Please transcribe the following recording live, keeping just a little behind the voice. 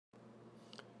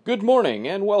Good morning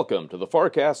and welcome to the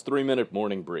FarrCast 3-Minute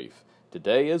Morning Brief.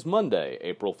 Today is Monday,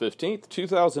 April 15th,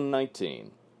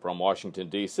 2019. From Washington,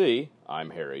 D.C.,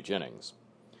 I'm Harry Jennings.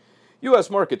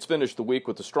 U.S. markets finished the week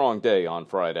with a strong day on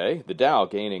Friday, the Dow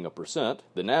gaining 1%,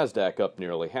 the Nasdaq up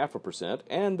nearly 0.5%,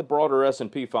 and the broader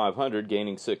S&P 500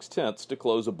 gaining 0.6 to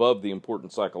close above the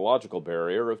important psychological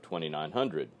barrier of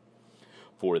 2,900.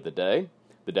 For the day,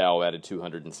 the Dow added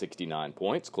 269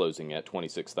 points, closing at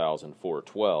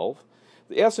 26,412.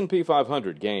 The S&P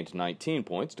 500 gained 19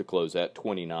 points to close at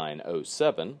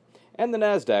 2907, and the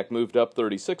Nasdaq moved up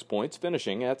 36 points,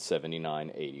 finishing at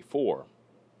 7984.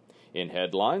 In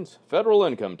headlines, federal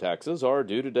income taxes are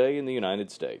due today in the United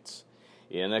States.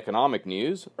 In economic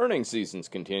news, earnings season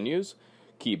continues.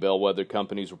 Key bellwether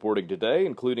companies reporting today,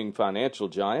 including financial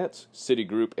giants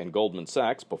Citigroup and Goldman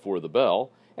Sachs before the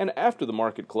bell, and after the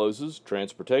market closes,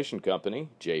 transportation company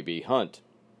J.B. Hunt.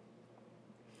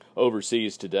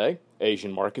 Overseas today,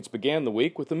 Asian markets began the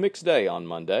week with a mixed day on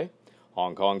Monday.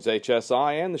 Hong Kong's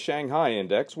HSI and the Shanghai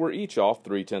Index were each off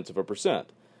 0.3%,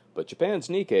 but Japan's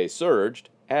Nikkei surged,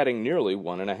 adding nearly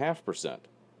 1.5%.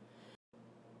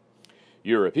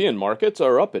 European markets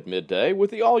are up at midday,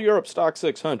 with the All-Europe Stock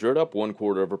 600 up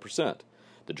 0.25%.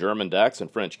 The German DAX and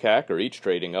French CAC are each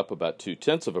trading up about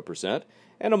 0.2%,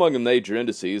 and among the major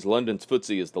indices, London's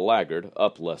FTSE is the laggard,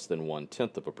 up less than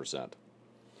 0.1%.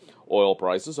 Oil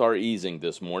prices are easing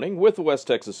this morning, with the West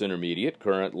Texas Intermediate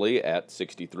currently at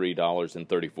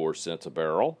 $63.34 a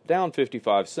barrel, down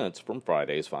 55 cents from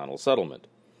Friday's final settlement.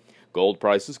 Gold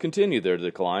prices continue their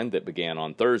decline that began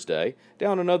on Thursday,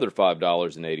 down another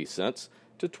 $5.80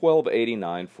 to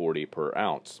 $12.8940 per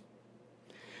ounce.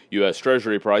 U.S.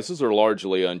 Treasury prices are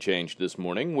largely unchanged this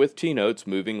morning, with T-notes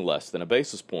moving less than a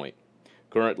basis point.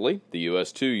 Currently, the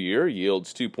U.S. 2-year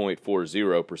yields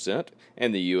 2.40%,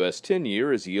 and the U.S.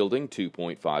 10-year is yielding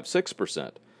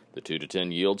 2.56%. The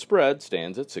 2-to-10 yield spread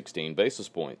stands at 16 basis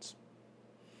points.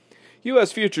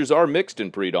 U.S. futures are mixed in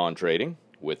pre-dawn trading.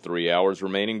 With 3 hours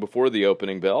remaining before the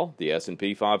opening bell, the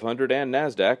S&P 500 and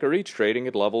Nasdaq are each trading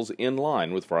at levels in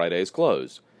line with Friday's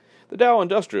close. The Dow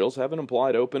Industrials have an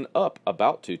implied open up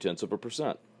about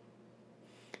 0.2%.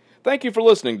 Thank you for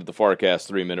listening to the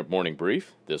FarrCast 3-Minute Morning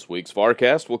Brief. This week's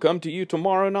FarrCast will come to you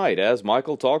tomorrow night as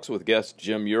Michael talks with guest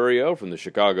Jim Urio from the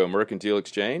Chicago Mercantile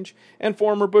Exchange and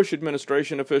former Bush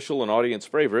administration official and audience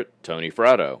favorite Tony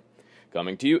Fratto.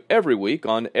 Coming to you every week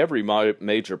on every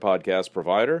major podcast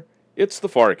provider, it's the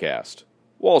FarrCast.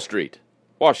 Wall Street,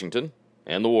 Washington,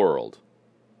 and the world.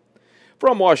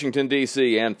 From Washington,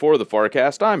 D.C. and for the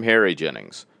FarrCast, I'm Harry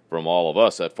Jennings. From all of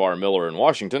us at Farr Miller in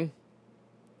Washington,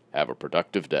 have a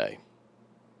productive day.